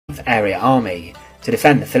Area Army to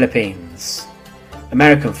defend the Philippines.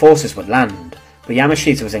 American forces would land, but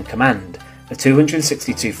Yamashita was in command of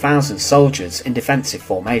 262,000 soldiers in defensive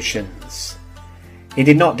formations. He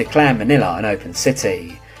did not declare Manila an open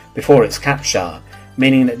city before its capture,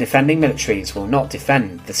 meaning that defending militaries will not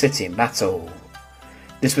defend the city in battle.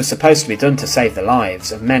 This was supposed to be done to save the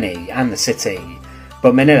lives of many and the city,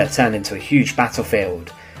 but Manila turned into a huge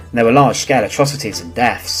battlefield, and there were large-scale atrocities and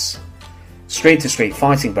deaths. Street-to-street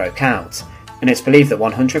fighting broke out, and it's believed that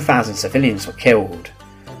 100,000 civilians were killed.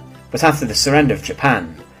 But after the surrender of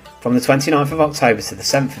Japan, from the 29th of October to the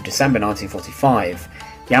 7th of December 1945,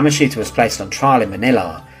 Yamashita was placed on trial in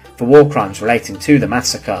Manila for war crimes relating to the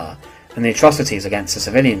massacre and the atrocities against the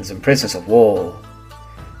civilians and prisoners of war.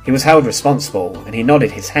 He was held responsible, and he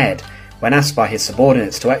nodded his head when asked by his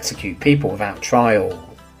subordinates to execute people without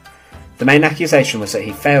trial. The main accusation was that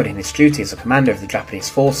he failed in his duty as a commander of the Japanese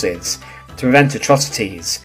forces to prevent atrocities